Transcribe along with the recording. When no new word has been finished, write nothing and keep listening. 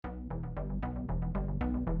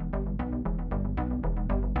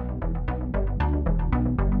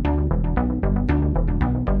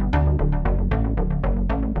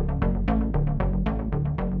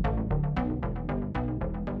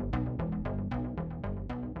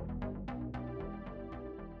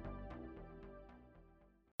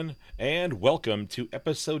And welcome to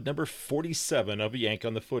episode number 47 of Yank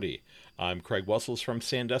on the Footy. I'm Craig Wessels from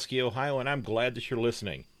Sandusky, Ohio, and I'm glad that you're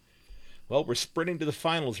listening. Well, we're sprinting to the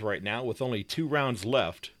finals right now with only 2 rounds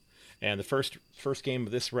left, and the first game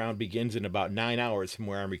of this round begins in about 9 hours from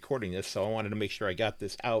where I'm recording this, so I wanted to make sure I got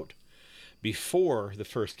this out before the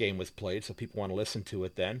first game was played, so people want to listen to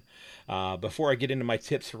it then. Before I get into my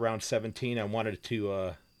tips for round 17, I wanted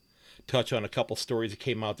to touch on a couple stories that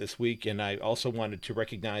came out this week, and I also wanted to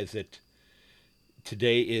recognize that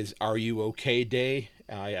today is Are You OK Day.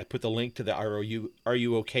 I put the link to the Are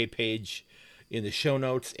You OK page in the show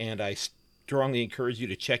notes, and I strongly encourage you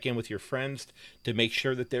to check in with your friends to make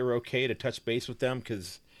sure that they're okay, to touch base with them,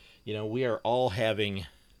 because we are all having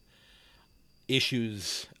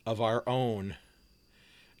issues of our own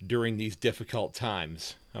during these difficult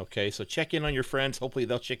times. Okay, so check in on your friends. Hopefully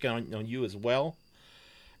they'll check in on you as well.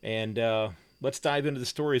 And let's dive into the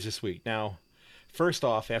stories this week. Now, first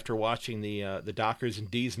off, after watching the Dockers and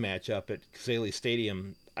D's matchup at Cazaly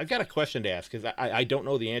Stadium, I've got a question to ask because I don't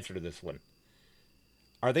know the answer to this one.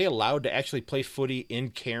 Are they allowed to actually play footy in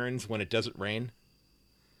Cairns when it doesn't rain?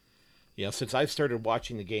 Since I've started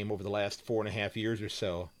watching the game over the last 4.5 years or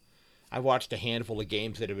so, I've watched a handful of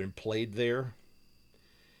games that have been played there,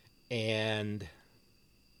 and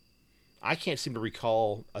I can't seem to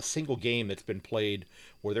recall a single game that's been played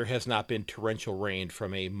where there has not been torrential rain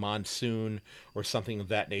from a monsoon or something of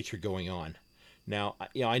that nature going on. Now,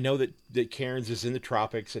 I know that Cairns is in the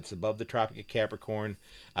tropics. It's above the Tropic of Capricorn.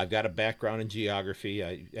 I've got a background in geography.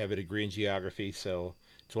 I have a degree in geography, so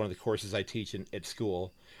it's one of the courses I teach at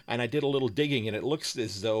school. And I did a little digging, and it looks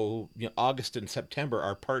as though August and September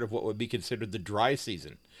are part of what would be considered the dry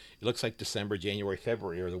season. It looks like December, January,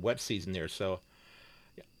 February are the wet season there. So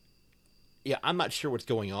I'm not sure what's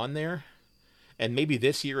going on there. And maybe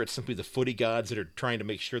this year it's simply the footy gods that are trying to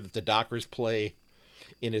make sure that the Dockers play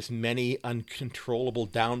in as many uncontrollable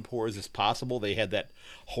downpours as possible. They had that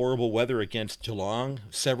horrible weather against Geelong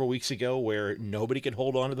several weeks ago where nobody could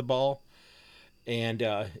hold on to the ball. And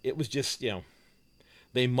it was just,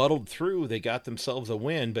 they muddled through. They got themselves a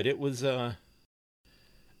win, but it was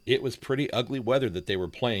pretty ugly weather that they were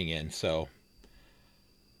playing in. So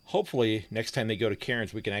hopefully next time they go to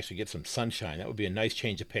Cairns, we can actually get some sunshine. That would be a nice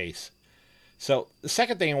change of pace. So the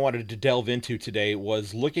second thing I wanted to delve into today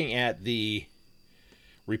was looking at the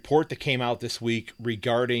report that came out this week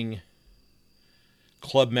regarding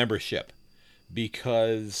club membership,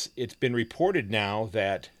 because it's been reported now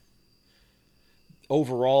that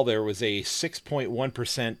overall there was a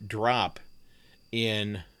 6.1% drop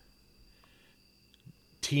in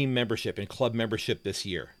team membership and club membership this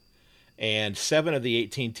year. And 7 of the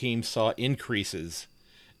 18 teams saw increases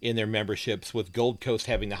in their memberships, with Gold Coast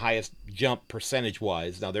having the highest jump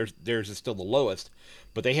percentage-wise. Now, theirs is still the lowest,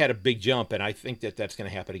 but they had a big jump, and I think that that's going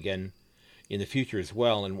to happen again in the future as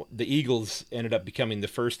well. And the Eagles ended up becoming the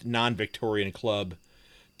first non-Victorian club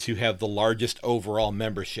to have the largest overall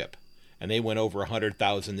membership, and they went over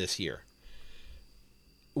 100,000 this year.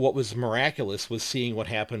 What was miraculous was seeing what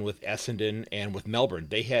happened with Essendon and with Melbourne.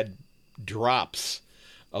 They had drops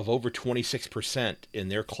of over 26% in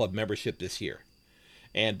their club membership this year.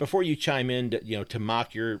 And before you chime in to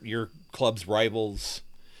mock your club's rivals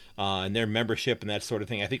and their membership and that sort of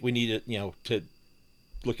thing, I think we need to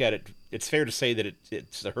look at it. It's fair to say that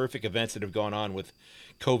it's the horrific events that have gone on with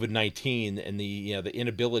COVID-19 and the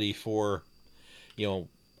inability for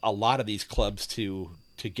a lot of these clubs to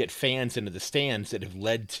get fans into the stands that have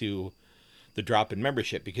led to the drop in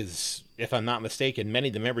membership. Because if I'm not mistaken, many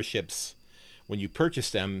of the memberships, when you purchase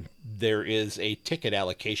them, there is a ticket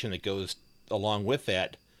allocation that goes along with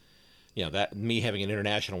that. That me having an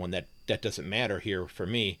international one, that doesn't matter here for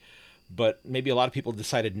me. But maybe a lot of people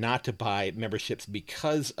decided not to buy memberships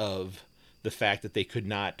because of the fact that they could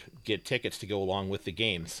not get tickets to go along with the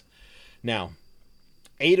games. Now,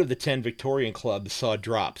 8 of the 10 Victorian clubs saw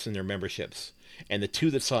drops in their memberships. And the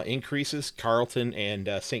 2 that saw increases, Carlton and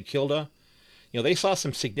St. Kilda, they saw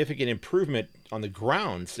some significant improvement on the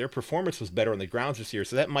grounds. Their performance was better on the grounds this year,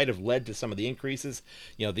 so that might have led to some of the increases.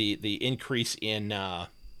 The increase in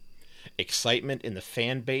excitement in the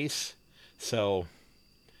fan base. So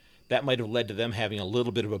that might have led to them having a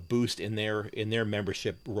little bit of a boost in their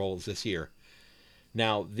membership rolls this year.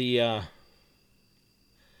 Now the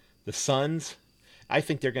Suns, I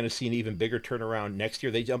think they're going to see an even bigger turnaround next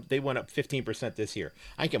year. They went up 15% this year.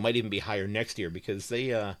 I think it might even be higher next year because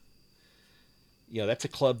they that's a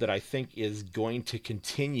club that I think is going to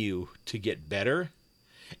continue to get better.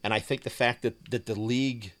 And I think the fact that the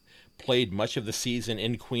league played much of the season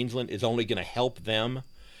in Queensland is only going to help them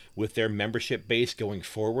with their membership base going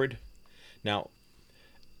forward. Now,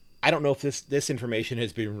 I don't know if this information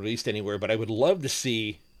has been released anywhere, but I would love to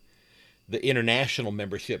see the international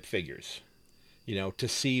membership figures. To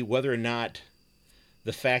see whether or not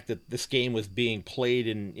the fact that this game was being played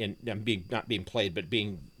being not being played, but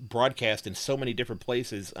being broadcast in so many different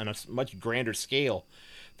places on a much grander scale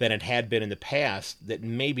than it had been in the past, that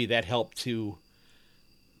maybe that helped to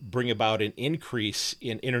bring about an increase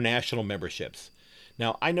in international memberships.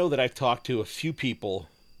 Now, I know that I've talked to a few people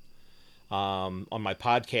on my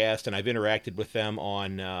podcast, and I've interacted with them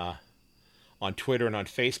on Twitter and on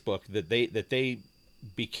Facebook, that they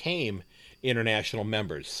became international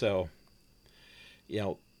members. So,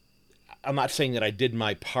 I'm not saying that I did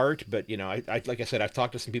my part, but I like I said, I've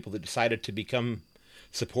talked to some people that decided to become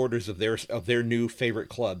supporters of their new favorite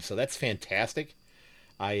club. So that's fantastic.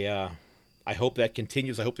 I hope that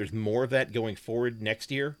continues. I hope there's more of that going forward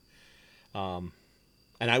next year. And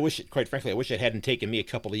I wish, quite frankly, it hadn't taken me a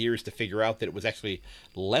couple of years to figure out that it was actually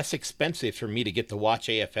less expensive for me to get the Watch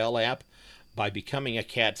AFL app by becoming a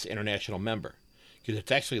Cats International member. Because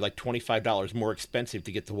it's actually like $25 more expensive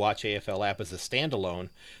to get the Watch AFL app as a standalone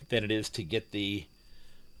than it is to get the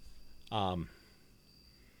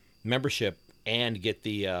membership and get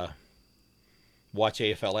the Watch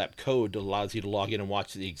AFL app code that allows you to log in and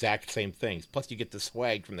watch the exact same things. Plus, you get the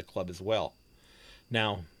swag from the club as well.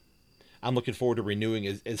 Now, I'm looking forward to renewing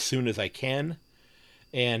as soon as I can.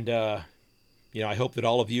 And, I hope that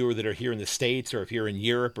all of you that are here in the States, or if you're in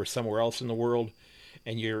Europe or somewhere else in the world,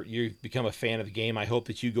 and you've become a fan of the game, I hope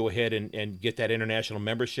that you go ahead and get that international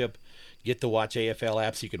membership, get the Watch AFL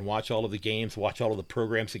app so you can watch all of the games, watch all of the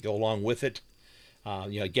programs that go along with it.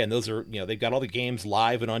 Again, those are, they've got all the games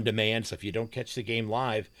live and on demand, so if you don't catch the game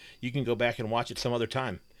live, you can go back and watch it some other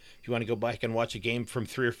time. If you want to go back and watch a game from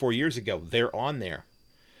 3 or 4 years ago, they're on there.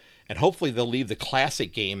 And hopefully they'll leave the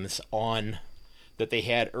classic games on that they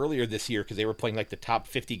had earlier this year, because they were playing like the top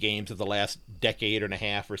 50 games of the last decade and a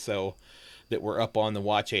half or so that were up on the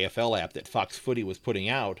Watch AFL app that Fox Footy was putting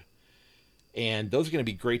out. And those are going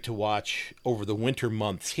to be great to watch over the winter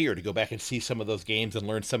months here, to go back and see some of those games and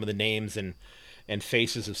learn some of the names and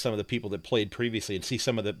faces of some of the people that played previously, and see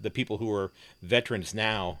some of the people who are veterans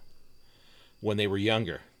now when they were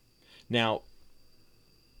younger. Now,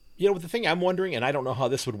 the thing I'm wondering, and I don't know how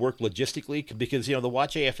this would work logistically, because, the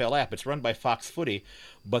Watch AFL app, it's run by Fox Footy,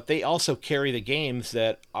 but they also carry the games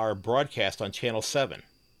that are broadcast on Channel 7.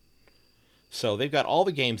 So they've got all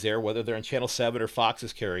the games there, whether they're on Channel 7 or Fox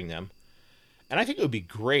is carrying them. And I think it would be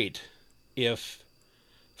great if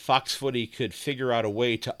Fox Footy could figure out a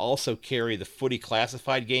way to also carry the Footy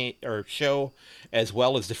Classified game or show, as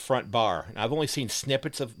well as the Front Bar. And I've only seen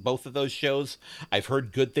snippets of both of those shows. I've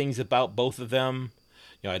heard good things about both of them.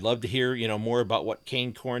 I'd love to hear, more about what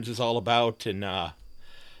Cane Corns is all about, and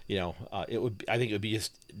it would. I think it would be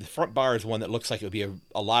just, the Front Bar is one that looks like it would be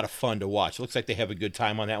a lot of fun to watch. It looks like they have a good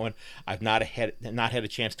time on that one. I've not had a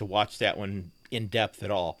chance to watch that one in depth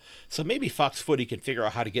at all. So maybe Fox Footy can figure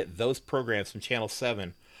out how to get those programs from Channel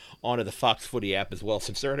 7 onto the Fox Footy app as well,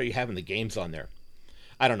 since they're already having the games on there.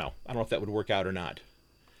 I don't know if that would work out or not.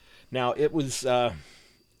 Now, it was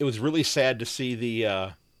really sad to see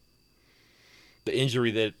the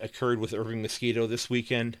injury that occurred with Irving Mosquito this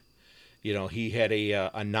weekend. He had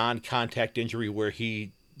a non-contact injury where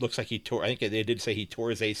he looks like he tore, I think they did say he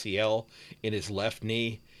tore his ACL in his left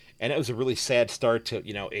knee. And it was a really sad start to,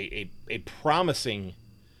 a promising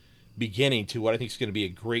beginning to what I think is going to be a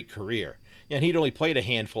great career. And he'd only played a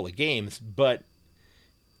handful of games, but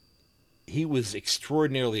he was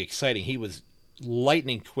extraordinarily exciting. He was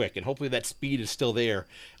lightning quick, and hopefully that speed is still there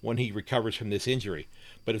when he recovers from this injury.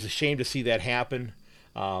 But it's a shame to see that happen.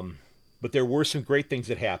 But there were some great things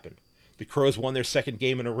that happened. The Crows won their second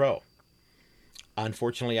game in a row.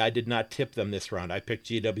 Unfortunately, I did not tip them this round. I picked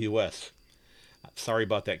GWS. Sorry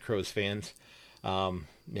about that, Crows fans. I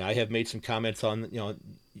have made some comments on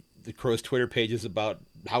the Crows Twitter pages about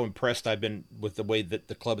how impressed I've been with the way that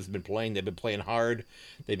the club has been playing. They've been playing hard.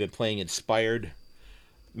 They've been playing inspired.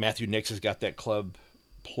 Matthew Nix has got that club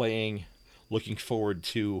playing, looking forward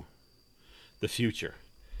to the future.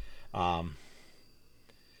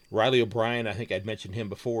 Riley O'Brien, I think I'd mentioned him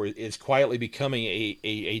before, is quietly becoming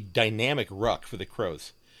a dynamic ruck for the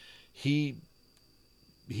Crows. He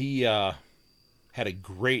had a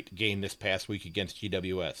great game this past week against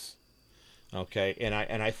GWS. Okay, and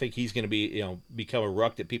I think he's going to be become a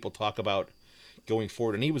ruck that people talk about going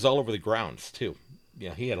forward. And he was all over the grounds too.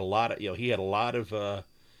 He had a lot of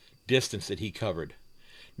distance that he covered.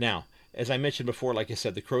 Now, as I mentioned before, like I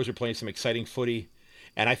said, the Crows are playing some exciting footy.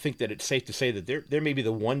 And I think that it's safe to say that they're maybe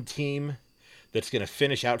the one team that's going to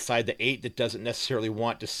finish outside the 8 that doesn't necessarily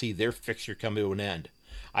want to see their fixture come to an end.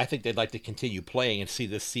 I think they'd like to continue playing and see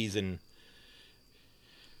this season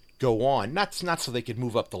go on. Not so they could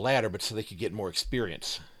move up the ladder, but so they could get more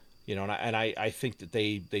experience. I think that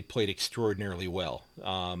they played extraordinarily well.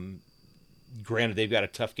 Granted, they've got a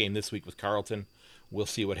tough game this week with Carleton. We'll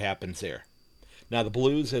see what happens there. Now the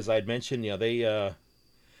Blues, as I'd mentioned, they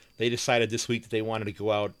decided this week that they wanted to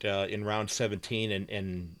go out in round 17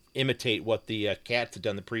 and imitate what the Cats had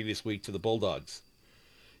done the previous week to the Bulldogs.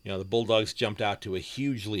 The Bulldogs jumped out to a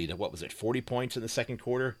huge lead of, 40 points in the second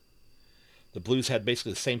quarter? The Blues had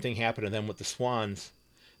basically the same thing happen to them with the Swans.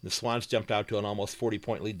 The Swans jumped out to an almost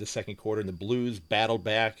 40-point lead in the second quarter, and the Blues battled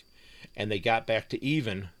back, and they got back to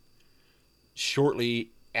even shortly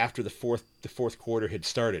after the fourth quarter had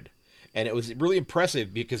started. And it was really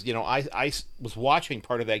impressive because, I was watching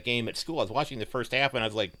part of that game at school. I was watching the first half, and I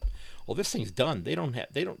was like, well, this thing's done. They're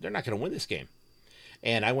not going to win this game.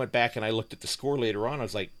 And I went back and I looked at the score later on. I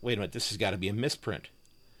was like, wait a minute, this has got to be a misprint.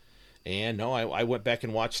 And no, I went back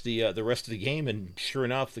and watched the rest of the game, and sure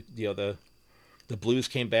enough, the Blues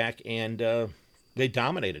came back and they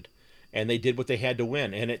dominated, and they did what they had to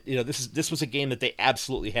win. And this was a game that they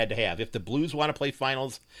absolutely had to have. If the Blues want to play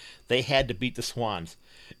finals, they had to beat the Swans.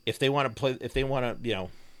 If they want to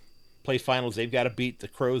play finals, they've got to beat the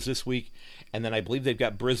Crows this week, and then I believe they've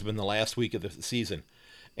got Brisbane the last week of the season,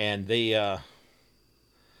 and they've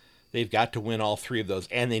got to win all three of those,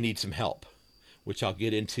 and they need some help, which I'll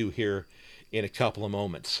get into here in a couple of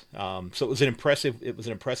moments. So it was an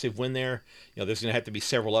impressive win there. There's going to have to be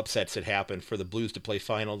several upsets that happen for the Blues to play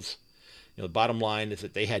finals. The bottom line is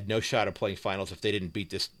that they had no shot of playing finals if they didn't beat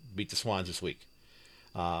the Swans this week.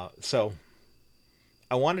 So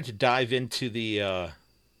I wanted to dive into the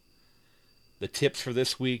tips for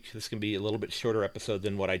this week. This can be a little bit shorter episode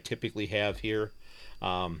than what I typically have here.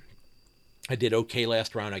 I did okay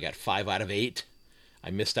last round. I got 5 out of 8. I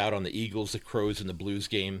missed out on the Eagles, the Crows, and the Blues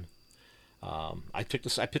game. I tipped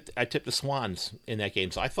the Swans in that game,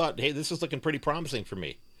 so I thought, hey, this is looking pretty promising for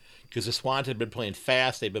me, because the Swans had been playing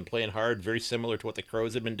fast, they've been playing hard, very similar to what the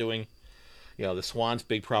Crows had been doing. The Swans'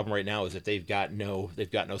 big problem right now is that they've got no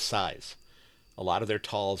size. A lot of their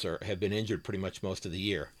talls have been injured pretty much most of the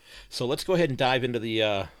year. So let's go ahead and dive into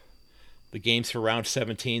the games for round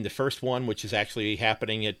 17. The first one, which is actually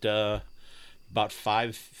happening at about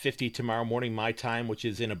 5:50 tomorrow morning my time, which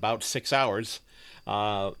is in about 6 hours.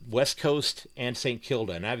 West Coast and St.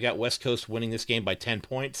 Kilda, and I've got West Coast winning this game by 10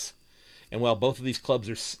 points. And while both of these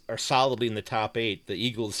clubs are solidly in the top 8, the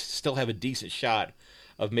Eagles still have a decent shot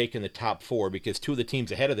of making the top 4, because 2 of the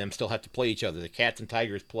teams ahead of them still have to play each other. The Cats and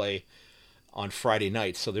Tigers play on Friday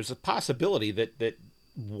night, so there's a possibility that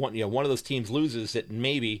one of those teams loses, that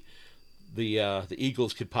maybe the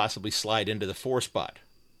Eagles could possibly slide into the 4 spot.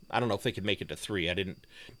 I don't know if they could make it to 3. I didn't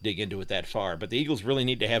dig into it that far. But the Eagles really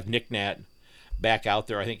need to have Nick Nat back out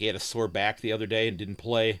there. I think he had a sore back the other day and didn't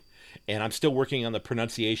play. And I'm still working on the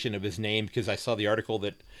pronunciation of his name, because I saw the article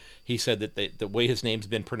that he said that the way his name's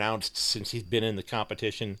been pronounced since he's been in the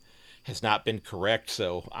competition has not been correct.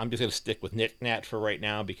 So I'm just going to stick with Nick Nat for right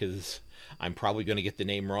now, because I'm probably going to get the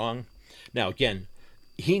name wrong. Now, again,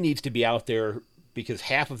 he needs to be out there because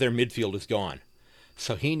half of their midfield is gone.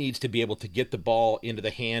 So he needs to be able to get the ball into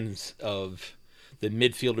the hands of the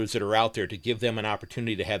midfielders that are out there to give them an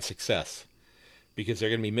opportunity to have success, because they're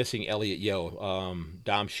going to be missing Elliot Yeo,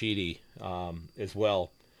 Dom Sheedy as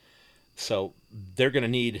well. So they're going to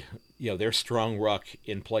need their strong ruck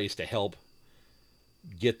in place to help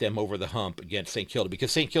get them over the hump against St. Kilda,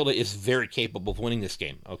 because St. Kilda is very capable of winning this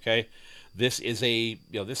game. Okay, this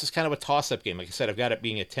is kind of a toss-up game. Like I said, I've got it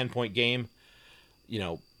being a 10-point game.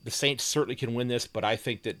 The Saints certainly can win this, but I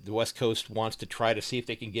think that the West Coast wants to try to see if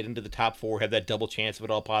they can get into the top 4, have that double chance if at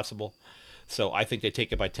all possible. So I think they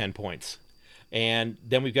take it by 10 points. And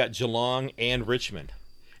then we've got Geelong and Richmond.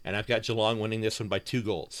 And I've got Geelong winning this one by 2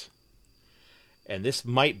 goals. And this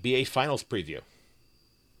might be a finals preview.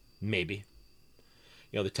 Maybe.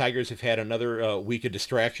 The Tigers have had another week of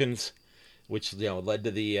distractions, which led to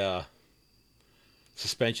the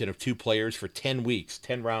suspension of 2 players for 10 weeks,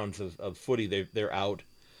 10 rounds of footy. They're out.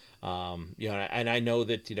 And I know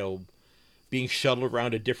that being shuttled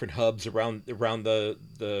around to different hubs around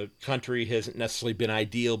the country hasn't necessarily been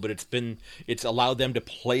ideal, but it's allowed them to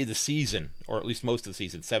play the season, or at least most of the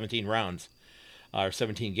season, 17 rounds or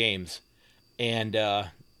 17 games, and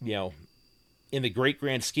in the great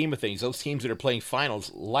grand scheme of things, those teams that are playing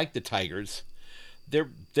finals, like the Tigers,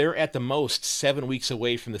 they're at the most 7 weeks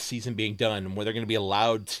away from the season being done, where they're going to be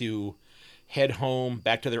allowed to head home,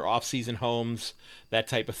 back to their off-season homes, that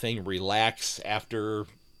type of thing, relax after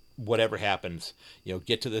whatever happens,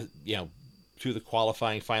 get to the, through the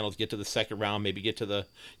qualifying finals, get to the second round, maybe get to the,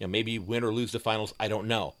 maybe win or lose the finals. I don't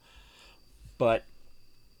know. But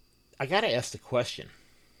I got to ask the question.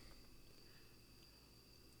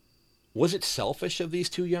 Was it selfish of these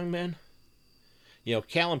two young men?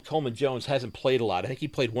 Callum Coleman-Jones hasn't played a lot. I think he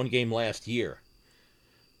played one game last year.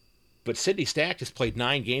 But Sidney Stack has played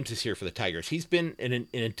 9 games this year for the Tigers. He's been an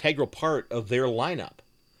integral part of their lineup.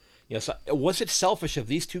 So was it selfish of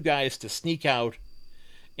these two guys to sneak out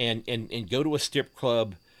and go to a strip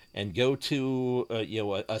club and go to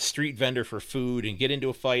a street vendor for food and get into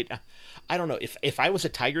a fight? I don't know. If I was a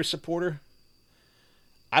Tigers supporter,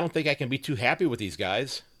 I don't think I can be too happy with these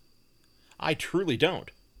guys. I truly don't.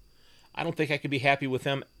 I don't think I could be happy with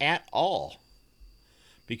them at all.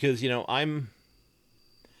 Because,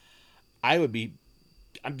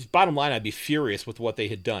 bottom line, I'd be furious with what they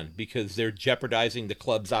had done because they're jeopardizing the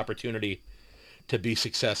club's opportunity to be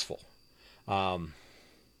successful. But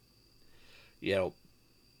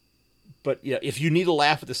if you need to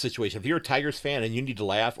laugh at the situation, if you're a Tigers fan and you need to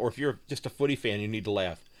laugh, or if you're just a footy fan and you need to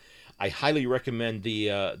laugh, I highly recommend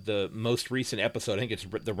the most recent episode. I think it's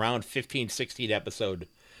the round 15-16 episode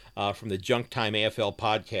from the Junk Time AFL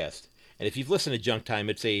podcast. And if you've listened to Junk Time,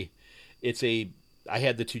 I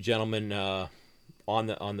had the two gentlemen on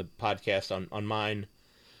the podcast on mine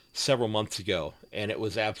several months ago, and it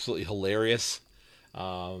was absolutely hilarious.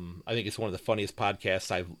 I think it's one of the funniest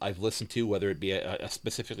podcasts I've listened to, whether it be a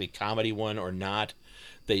specifically comedy one or not.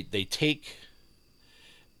 They take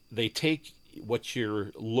what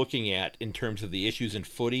you're looking at in terms of the issues in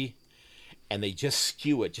footy, and they just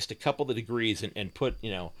skew it just a couple of degrees and put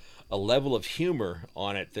a level of humor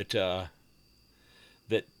on it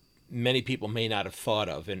that many people may not have thought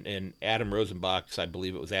of. And Adam Rosenbach, I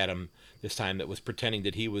believe it was Adam this time, that was pretending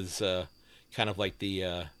that he was kind of like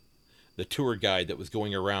the tour guide that was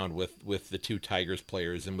going around with the two Tigers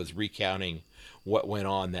players and was recounting what went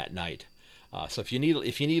on that night. So if you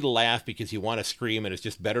need a laugh because you want to scream and it's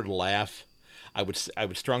just better to laugh, I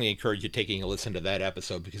would strongly encourage you taking a listen to that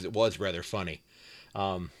episode because it was rather funny.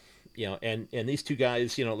 And these two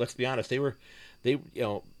guys, let's be honest, they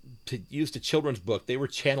to use the children's book, they were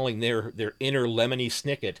channeling their inner Lemony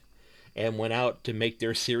Snicket and went out to make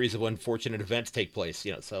their series of unfortunate events take place.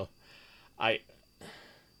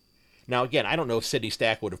 Now again, I don't know if Sidney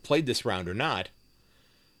Stack would have played this round or not,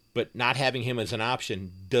 but not having him as an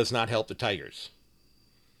option does not help the Tigers.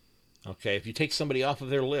 Okay, if you take somebody off of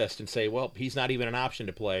their list and say, well, he's not even an option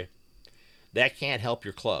to play, that can't help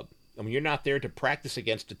your club. I mean, you're not there to practice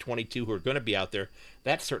against the 22 who are going to be out there.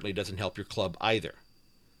 That certainly doesn't help your club either.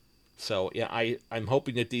 So, yeah, I'm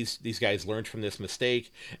hoping that these guys learned from this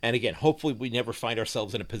mistake. And again, hopefully we never find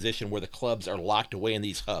ourselves in a position where the clubs are locked away in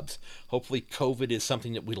these hubs. Hopefully COVID is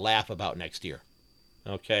something that we laugh about next year.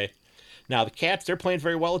 Okay? Now, the Cats, they're playing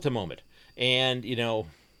very well at the moment. And,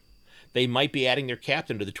 they might be adding their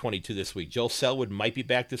captain to the 22 this week. Joel Selwood might be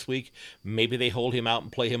back this week. Maybe they hold him out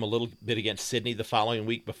and play him a little bit against Sydney the following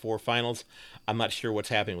week before finals. I'm not sure what's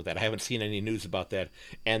happening with that. I haven't seen any news about that.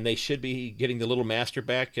 And they should be getting the little master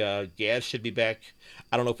back. Gaz should be back.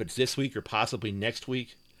 I don't know if it's this week or possibly next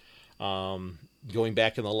week. Going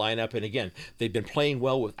back in the lineup. And again, they've been playing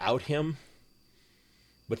well without him.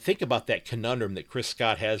 But think about that conundrum that Chris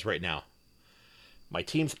Scott has right now. My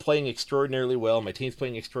team's playing extraordinarily well.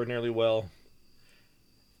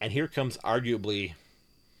 And here comes arguably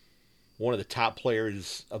one of the top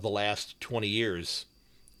players of the last 20 years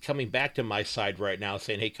coming back to my side right now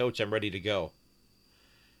saying, hey, coach, I'm ready to go.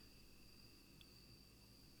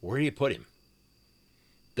 Where do you put him?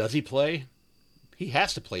 Does he play? He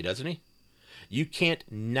has to play, doesn't he? You can't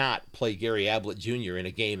not play Gary Ablett Jr. in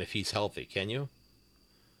a game if he's healthy, can you?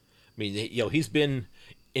 I mean, he's been...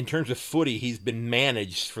 In terms of footy, he's been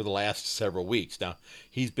managed for the last several weeks. Now,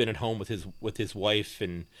 he's been at home with his wife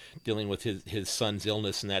and dealing with his son's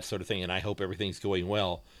illness and that sort of thing, and I hope everything's going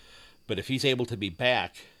well. But if he's able to be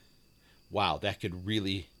back, wow, that could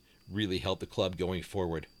really, really help the club going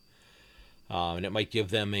forward. And it might give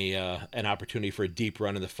them an opportunity for a deep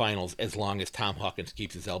run in the finals as long as Tom Hawkins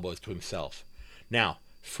keeps his elbows to himself. Now,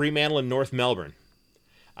 Fremantle and North Melbourne.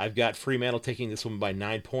 I've got Fremantle taking this one by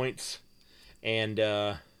 9 points. And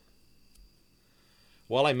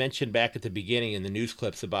while I mentioned back at the beginning in the news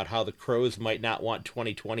clips about how the Crows might not want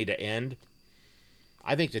 2020 to end,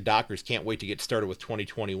 I think the Dockers can't wait to get started with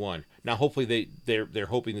 2021. Now, hopefully they're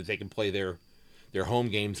hoping that they can play their home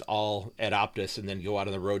games all at Optus and then go out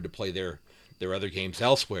on the road to play their other games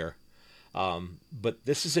elsewhere. But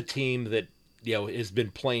this is a team that has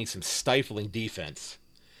been playing some stifling defense.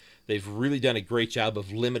 They've really done a great job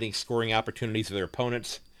of limiting scoring opportunities of their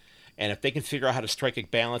opponents. And if they can figure out how to strike a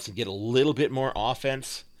balance and get a little bit more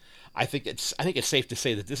offense, I think it's safe to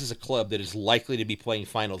say that this is a club that is likely to be playing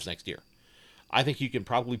finals next year. I think you can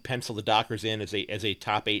probably pencil the Dockers in as a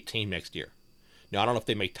top 8 team next year. Now I don't know if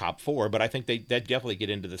they make top 4, but I think they definitely get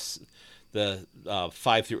into the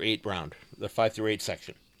 5 through 8 round, the 5 through 8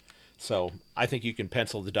 section. So I think you can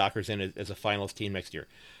pencil the Dockers in as a finals team next year.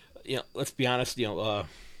 Let's be honest. The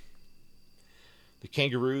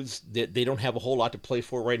Kangaroos, they don't have a whole lot to play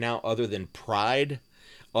for right now, other than pride,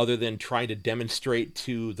 other than trying to demonstrate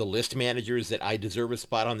to the list managers that I deserve a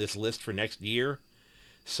spot on this list for next year.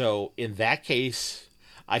 So in that case,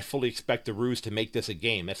 I fully expect the Roos to make this a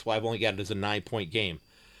game. That's why I've only got it as a 9-point game.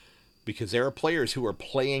 Because there are players who are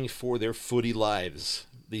playing for their footy lives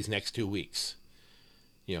these next 2 weeks.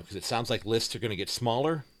 Because it sounds like lists are going to get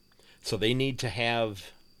smaller. So they need to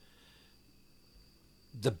have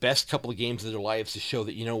the best couple of games of their lives to show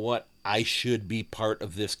that, you know what, I should be part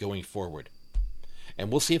of this going forward.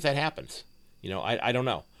 And we'll see if that happens. I don't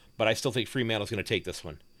know. But I still think Fremantle's going to take this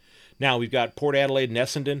one. Now, we've got Port Adelaide and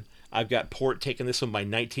Essendon. I've got Port taking this one by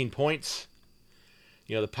 19 points.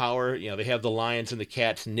 The Power, they have the Lions and the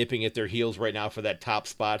Cats nipping at their heels right now for that top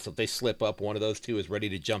spot. So if they slip up, one of those two is ready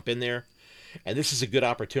to jump in there. And this is a good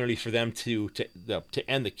opportunity for them to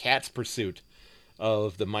end the Cats' pursuit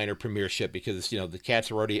of the minor premiership, because, the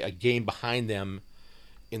Cats are already a game behind them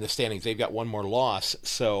in the standings. They've got one more loss.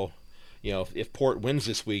 So, if Port wins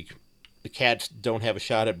this week, the Cats don't have a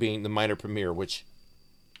shot at being the minor premier, which,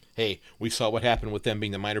 hey, we saw what happened with them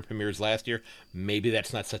being the minor premiers last year. Maybe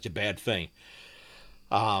that's not such a bad thing.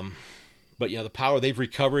 But, the Power, they've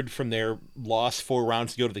recovered from their loss 4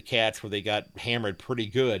 rounds ago to the Cats, where they got hammered pretty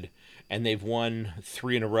good, and they've won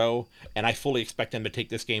 3 in a row, and I fully expect them to take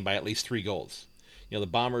this game by at least 3 goals. The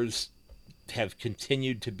Bombers have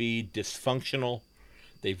continued to be dysfunctional.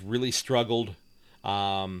 They've really struggled,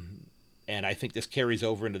 and I think this carries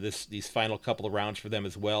over into these final couple of rounds for them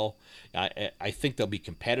as well. I think they'll be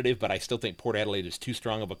competitive, but I still think Port Adelaide is too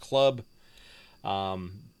strong of a club.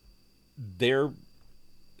 They're,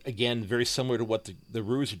 again, very similar to what the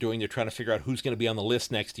Roos are doing. They're trying to figure out who's going to be on the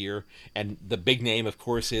list next year, and the big name, of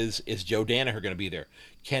course, is Joe Danaher going to be there.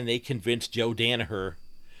 Can they convince Joe Danaher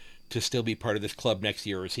to still be part of this club next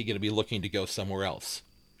year, or is he going to be looking to go somewhere else?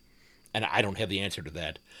 And I don't have the answer to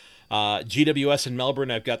that. GWS in Melbourne,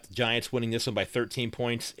 I've got the Giants winning this one by 13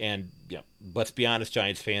 points, and let's be honest,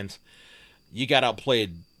 Giants fans, you got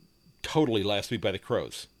outplayed totally last week by the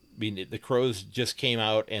Crows. I mean, the Crows just came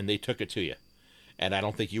out and they took it to you, and I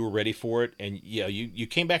don't think you were ready for it. And you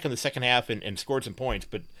came back in the second half and scored some points,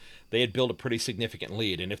 but they had built a pretty significant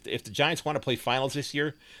lead. And if the Giants want to play finals this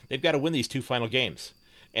year, they've got to win these 2 final games.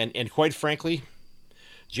 And quite frankly,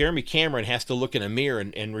 Jeremy Cameron has to look in a mirror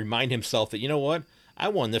and remind himself that, you know what? I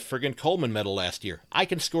won the friggin' Coleman medal last year. I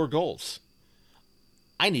can score goals.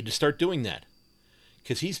 I need to start doing that.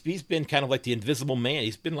 Because he's been kind of like the invisible man.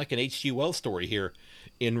 He's been like an H.G. Wells story here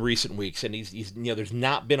in recent weeks. And he's there's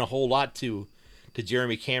not been a whole lot to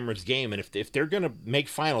Jeremy Cameron's game. And if they're going to make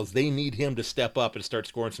finals, they need him to step up and start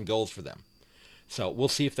scoring some goals for them. So we'll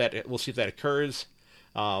see if that occurs.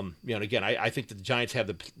 And again, I think that the Giants have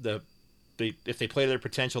the if they play to their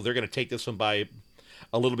potential, they're going to take this one by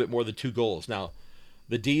a little bit more than 2 goals. Now,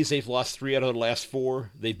 the D's, they've lost 3 out of the last 4.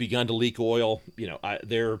 They've begun to leak oil.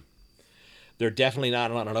 They're definitely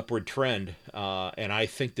not on an upward trend, and I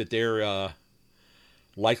think that they're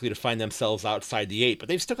likely to find themselves outside the 8. But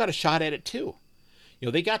they've still got a shot at it too.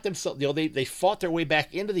 They got themselves. They fought their way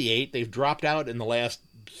back into the 8. They've dropped out in the last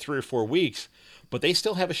 3 or 4 weeks. But they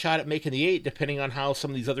still have a shot at making the 8, depending on how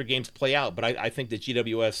some of these other games play out. But I think that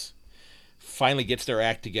GWS finally gets their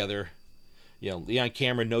act together. Leon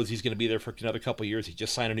Cameron knows he's going to be there for another couple of years. He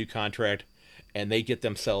just signed a new contract, and they get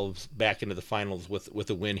themselves back into the finals with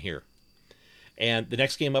a win here. And the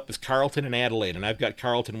next game up is Carlton and Adelaide, and I've got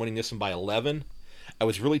Carlton winning this one by 11. I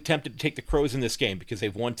was really tempted to take the Crows in this game because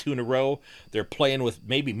they've won 2 in a row. They're playing with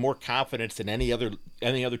maybe more confidence than any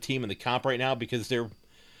other team in the comp right now, because they're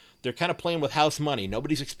kind of playing with house money.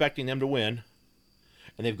 Nobody's expecting them to win,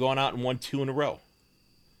 and they've gone out and won 2 in a row.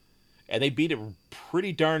 And they beat a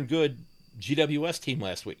pretty darn good GWS team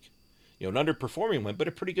last week. An underperforming one, but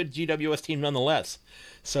a pretty good GWS team nonetheless.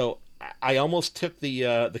 So I almost took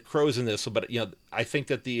the Crows in this, but I think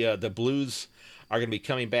that the Blues are going to be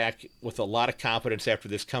coming back with a lot of confidence after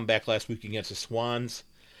this comeback last week against the Swans.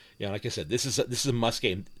 Like I said, this is a must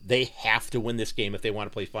game. They have to win this game if they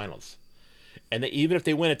want to play finals. And even if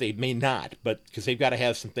they win it, they may not, but because they've got to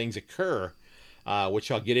have some things occur,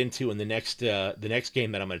 which I'll get into in the next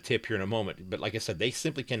game that I'm going to tip here in a moment. But like I said, they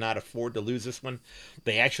simply cannot afford to lose this one.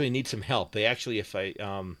 They actually need some help. They actually, if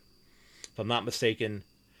I'm not mistaken,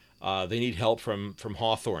 they need help from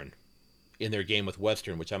Hawthorn in their game with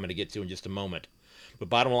Western, which I'm going to get to in just a moment. But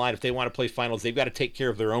bottom line, if they want to play finals, they've got to take care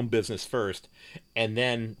of their own business first and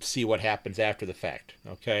then see what happens after the fact,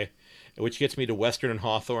 okay? Which gets me to Western and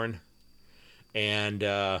Hawthorne. And,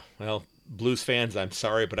 well, Blues fans, I'm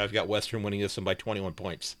sorry, but I've got Western winning this one by 21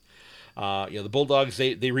 points. The Bulldogs,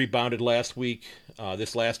 they rebounded last week,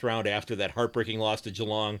 this last round after that heartbreaking loss to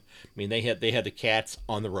Geelong. I mean, they had the Cats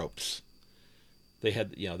on the ropes. They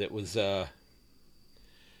had, that was...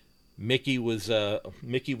 Mickey was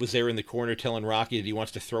there in the corner telling Rocky that he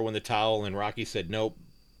wants to throw in the towel, and Rocky said, nope,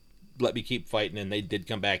 let me keep fighting, and they did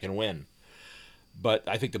come back and win. But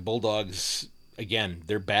I think the Bulldogs, again,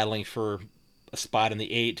 they're battling for a spot in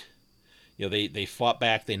the 8. They fought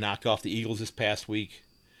back, they knocked off the Eagles this past week,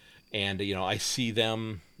 and I see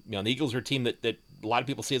them, the Eagles are a team that a lot of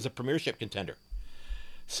people see as a premiership contender.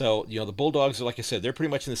 So, the Bulldogs, like I said, they're pretty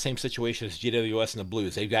much in the same situation as GWS and the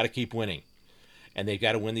Blues. They've got to keep winning. And they've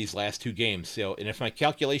got to win these last 2 games. So, and if my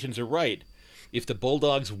calculations are right, if the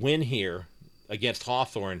Bulldogs win here against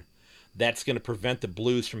Hawthorn, that's going to prevent the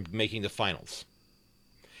Blues from making the finals.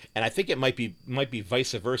 And I think it might be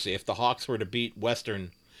vice versa. If the Hawks were to beat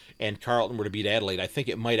Western and Carlton were to beat Adelaide, I think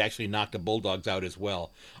it might actually knock the Bulldogs out as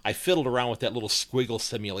well. I fiddled around with that little squiggle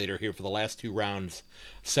simulator here for the last 2 rounds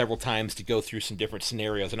several times to go through some different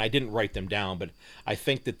scenarios, and I didn't write them down, but I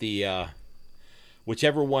think that the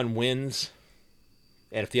whichever one wins,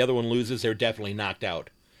 and if the other one loses, they're definitely knocked out.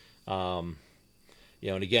 And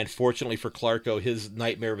again, fortunately for Clarko, his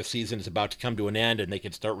nightmare of a season is about to come to an end, and they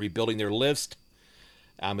can start rebuilding their list.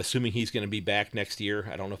 I'm assuming he's going to be back next year.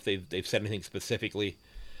 I don't know if they've said anything specifically.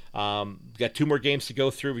 We've got 2 more games to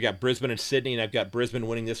go through. We got Brisbane and Sydney, and I've got Brisbane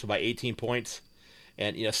winning this one by 18 points.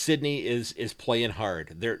 And Sydney is playing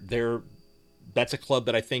hard. That's a club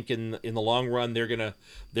that I think in the long run they're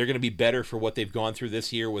gonna be better for what they've gone through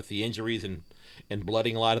this year with the injuries and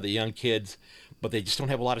blooding a lot of the young kids, but they just don't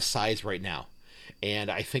have a lot of size right now.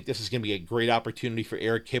 And I think this is going to be a great opportunity for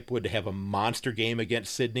Eric Hipwood to have a monster game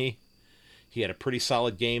against Sydney. He had a pretty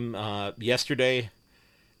solid game yesterday,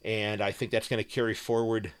 and I think that's going to carry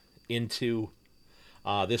forward into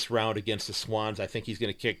this round against the Swans. I think he's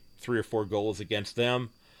going to kick 3 or 4 goals against them,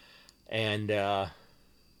 and I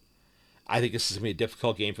think this is going to be a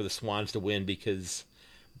difficult game for the Swans to win because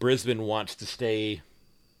Brisbane wants to stay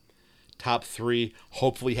top 3,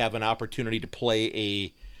 hopefully have an opportunity to play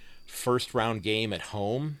a first-round game at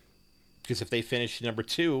home, because if they finish number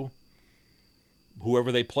 2,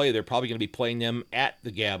 whoever they play, they're probably going to be playing them at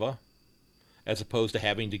the Gabba, as opposed to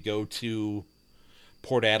having to go to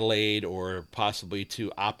Port Adelaide or possibly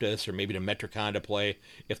to Optus or maybe to Metricon to play.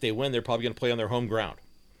 If they win, they're probably going to play on their home ground.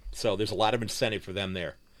 So there's a lot of incentive for them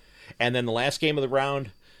there. And then the last game of the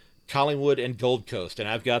round, Collingwood and Gold Coast, and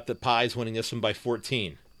I've got the Pies winning this one by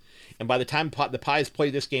 14. And by the time the Pies play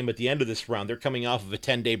this game at the end of this round, they're coming off of a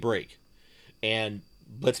 10-day break. And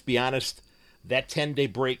let's be honest, that 10-day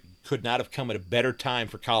break could not have come at a better time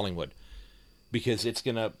for Collingwood, because it's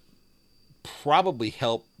going to probably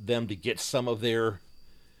help them to get some of their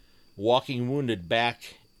walking wounded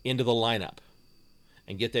back into the lineup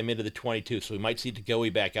and get them into the 22. So we might see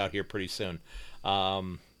DeGoey back out here pretty soon.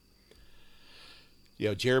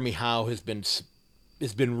 Jeremy Howe has been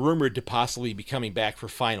rumored to possibly be coming back for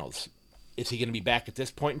finals. Is he going to be back at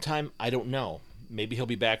this point in time? I don't know. Maybe he'll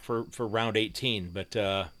be back for round 18, but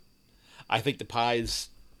I think the Pies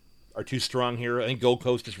are too strong here. I think Gold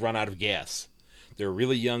Coast has run out of gas. They're a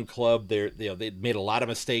really young club. They made a lot of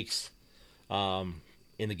mistakes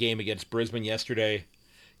in the game against Brisbane yesterday.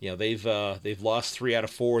 They've lost 3 out of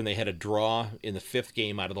 4, and they had a draw in the 5th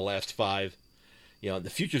game out of the last 5. The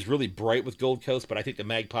future's really bright with Gold Coast, but I think the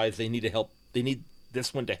Magpies, they need help. They need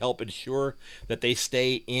this one to help ensure that they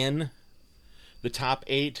stay in the top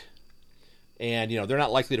 8. And they're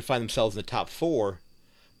not likely to find themselves in the top 4,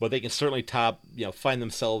 but they can certainly find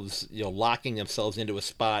themselves locking themselves into a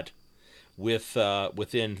spot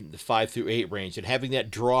within the 5 through 8 range, and having that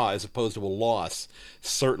draw as opposed to a loss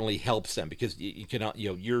certainly helps them, because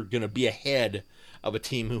you're going to be ahead of a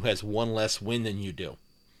team who has 1 less win than you do.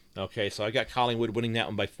 Okay, so I got Collingwood winning that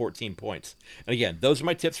one by 14 points. And again, those are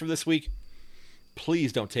my tips for this week.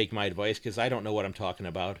 Please don't take my advice, because I don't know what I'm talking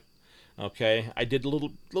about. Okay, I did a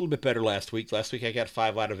little bit better last week. Last week I got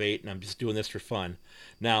 5 out of 8, and I'm just doing this for fun.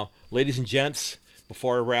 Now, ladies and gents,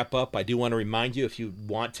 before I wrap up, I do want to remind you, if you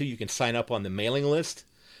want to, you can sign up on the mailing list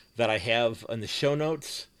that I have in the show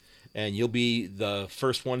notes, and you'll be the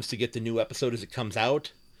first ones to get the new episode as it comes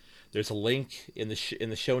out. There's a link in the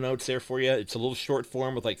show notes there for you. It's a little short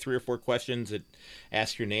form with like 3 or 4 questions that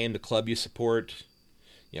ask your name, the club you support,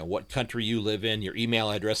 what country you live in, your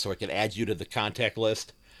email address, so I can add you to the contact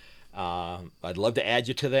list. I'd love to add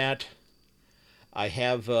you to that. I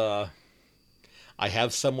have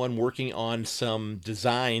someone working on some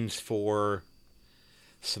designs for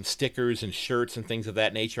some stickers and shirts and things of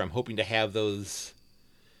that nature. I'm hoping to have those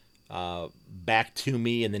back to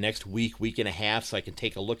me in the next week and a half, so I can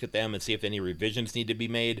take a look at them and see if any revisions need to be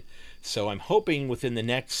made. So I'm hoping within the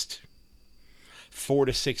next 4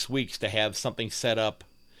 to 6 weeks to have something set up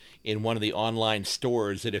in one of the online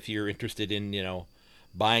stores that if you're interested in,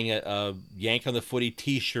 buying a Yank on the Footy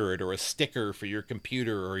t-shirt or a sticker for your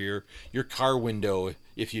computer or your car window,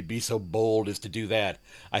 if you'd be so bold as to do that,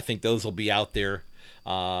 I think those will be out there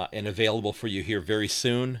and available for you here very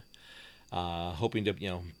soon. Hoping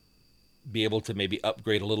to, be able to maybe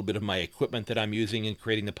upgrade a little bit of my equipment that I'm using in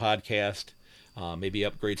creating the podcast. Maybe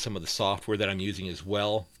upgrade some of the software that I'm using as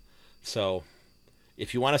well. So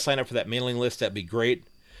if you want to sign up for that mailing list, that'd be great.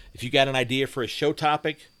 If you got an idea for a show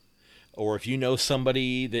topic, or if you know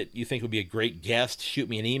somebody that you think would be a great guest, shoot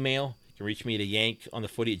me an email. You can reach me at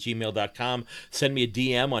yankonthefooty@gmail.com. Send me a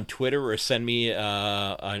DM on Twitter, or send me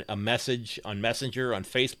a message on Messenger on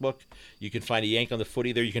Facebook. You can find a Yank on the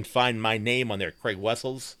Footy there. You can find my name on there, Craig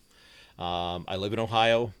Wessels. I live in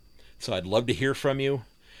Ohio, so I'd love to hear from you.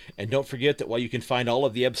 And don't forget that while you can find all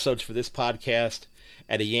of the episodes for this podcast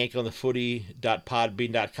at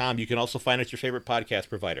yankonthefooty.podbean.com, you can also find us your favorite podcast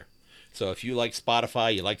provider. So if you like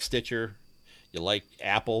Spotify, you like Stitcher, you like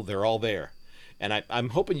Apple, they're all there. And I'm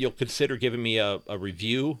hoping you'll consider giving me a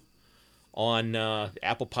review on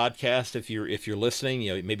Apple Podcast if you're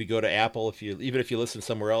listening. Maybe go to Apple even if you listen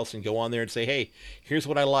somewhere else, and go on there and say, hey, here's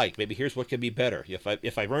what I like. Maybe here's what could be better.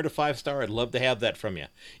 If I earned a 5-star, I'd love to have that from you.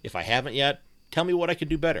 If I haven't yet, tell me what I could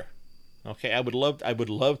do better. Okay, I would love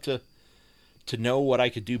to know what I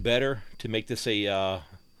could do better to make this a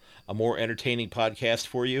more entertaining podcast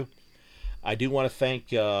for you. I do want to thank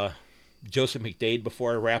Joseph McDade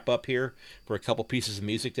before I wrap up here for a couple pieces of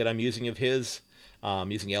music that I'm using of his.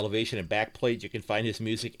 Using Elevation and Backplate. You can find his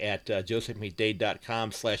music at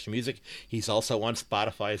josephmcdade.com/music. He's also on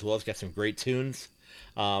Spotify as well. He's got some great tunes.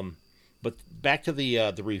 But back to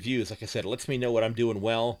the reviews. Like I said, it lets me know what I'm doing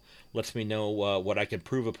well. Lets me know what I can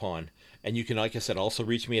improve upon. And you can, like I said, also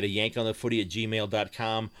reach me at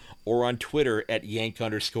yankonthefooty@gmail.com or on Twitter at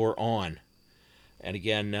yank_on. And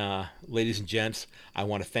again, ladies and gents, I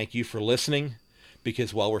want to thank you for listening.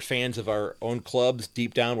 Because while we're fans of our own clubs,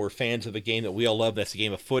 deep down we're fans of a game that we all love. That's the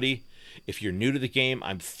game of footy. If you're new to the game,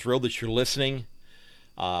 I'm thrilled that you're listening.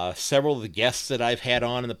 Several of the guests that I've had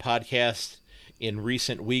on in the podcast in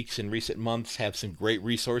recent weeks and recent months have some great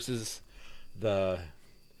resources. The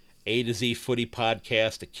A to Z Footy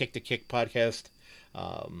podcast, the Kick to Kick podcast.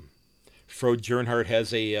 Frode Jernhardt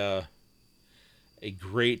has a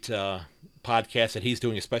great podcast that he's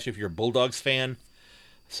doing, especially if you're a Bulldogs fan.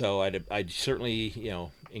 So I'd certainly,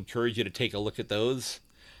 encourage you to take a look at those.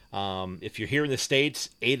 If you're here in the States,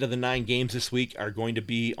 8 of the 9 games this week are going to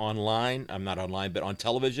be online. I'm not online, but on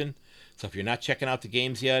television. So if you're not checking out the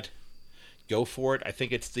games yet, go for it. I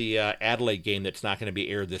think it's the Adelaide game that's not going to be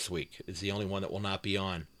aired this week. It's the only one that will not be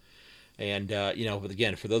on. And, but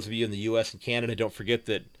again, for those of you in the U.S. and Canada, don't forget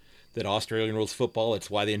that Australian rules football, it's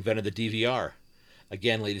why they invented the DVR.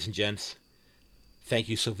 Again, ladies and gents, thank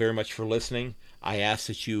you so very much for listening. I ask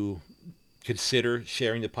that you consider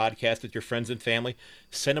sharing the podcast with your friends and family.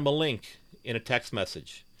 Send them a link in a text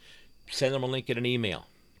message. Send them a link in an email.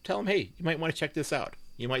 Tell them, hey, you might want to check this out.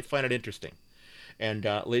 You might find it interesting. And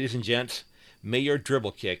ladies and gents, may your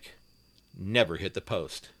dribble kick never hit the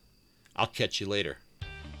post. I'll catch you later.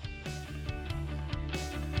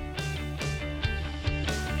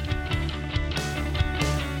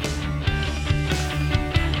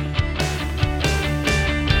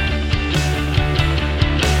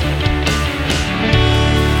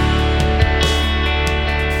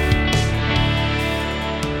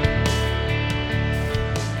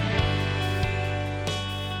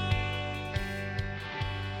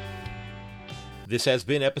 This has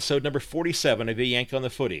been episode number 47 of A Yank on the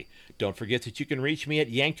Footy. Don't forget that you can reach me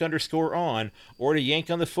at yank_on or to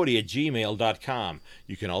yankonthefooty@gmail.com.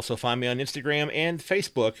 You can also find me on Instagram and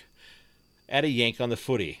Facebook at A Yank on the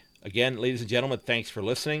Footy. Again, ladies and gentlemen, thanks for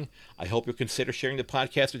listening. I hope you'll consider sharing the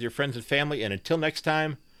podcast with your friends and family. And until next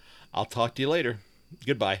time, I'll talk to you later.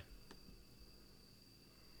 Goodbye.